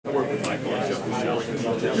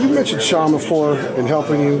You mentioned Sean before in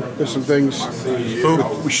helping you with some things.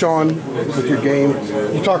 With Sean, with your game.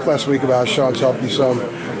 You talked last week about how Sean's helped you some.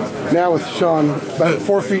 Now with Sean about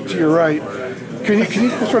 4 feet to your right, can you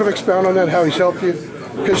sort of expound on that, how he's helped you?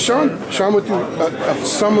 Because Sean went through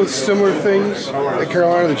some of the similar things at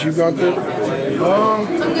Carolina that you've gone through.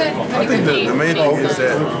 I think the main thing is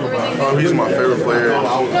that he's my favorite player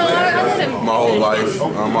my whole life.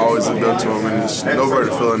 I always looked up to him, and it's no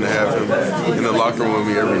better feeling to have him in the locker room with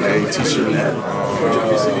me every day, teaching me.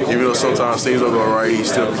 Even though sometimes things don't go right, he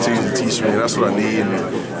still continues to teach me, and that's what I need, and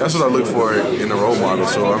that's what I look for in a role model.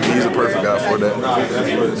 So I mean, he's a perfect guy for that.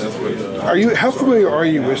 How familiar are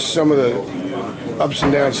you with some of the ups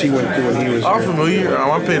and downs he went through when he was I'm here? familiar.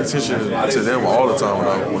 I paid attention to them all the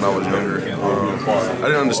time when I was younger. I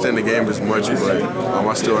didn't understand the game as much, but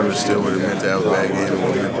I still understood what it meant to have a bad game and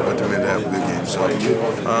what it meant to have a good game. So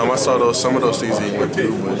I saw some of those things that he went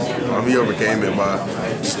through, but he overcame it by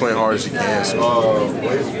just playing hard as he can. So.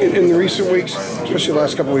 In the recent weeks, especially the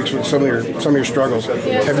last couple of weeks with some of your struggles,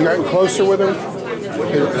 have you gotten closer with him?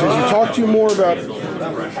 Has he talked to you more about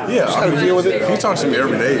how to deal with it? He talks to me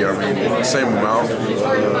every day. I mean, the same amount.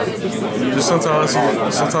 Just sometimes he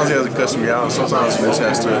has to cuss me out. Sometimes he just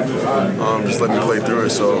has to just let me play through it.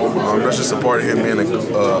 So that's just a part of him being a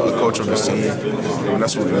coach of this team.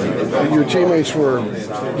 That's what we need. Your teammates were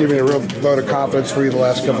giving a real vote of confidence for you the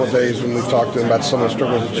last couple of days when we've talked to them about some of the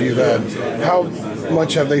struggles that you've had. How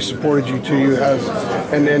much have they supported you to you?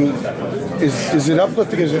 And then is it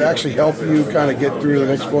uplifting? Does it actually help you kind of get through the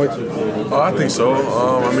next point? I think so.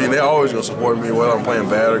 I mean, they're always going to support me whether I'm playing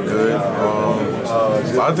bad or good.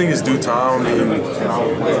 I think it's due time. I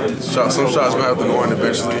mean, some shots going to have to go in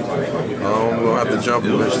eventually. We're going to have to jump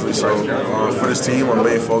eventually. So for this team, our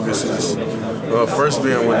main focus is first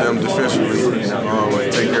being with them defensively,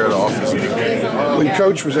 take care of the offense. When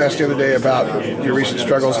Coach was asked the other day about your recent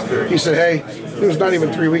struggles, he said, hey, it was not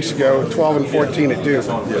even 3 weeks ago, 12 and 14 at Duke.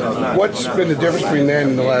 Yeah. What's been the difference between then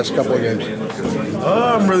and the last couple of games?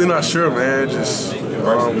 I'm really not sure, man. Just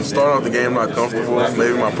starting off the game not comfortable.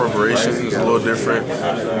 Maybe my preparation is a little different.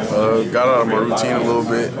 Got out of my routine a little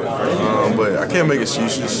bit, but I can't make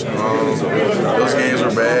excuses. Those games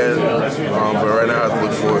were bad, but right now I have to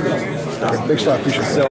look forward. Thanks a lot. Appreciate it.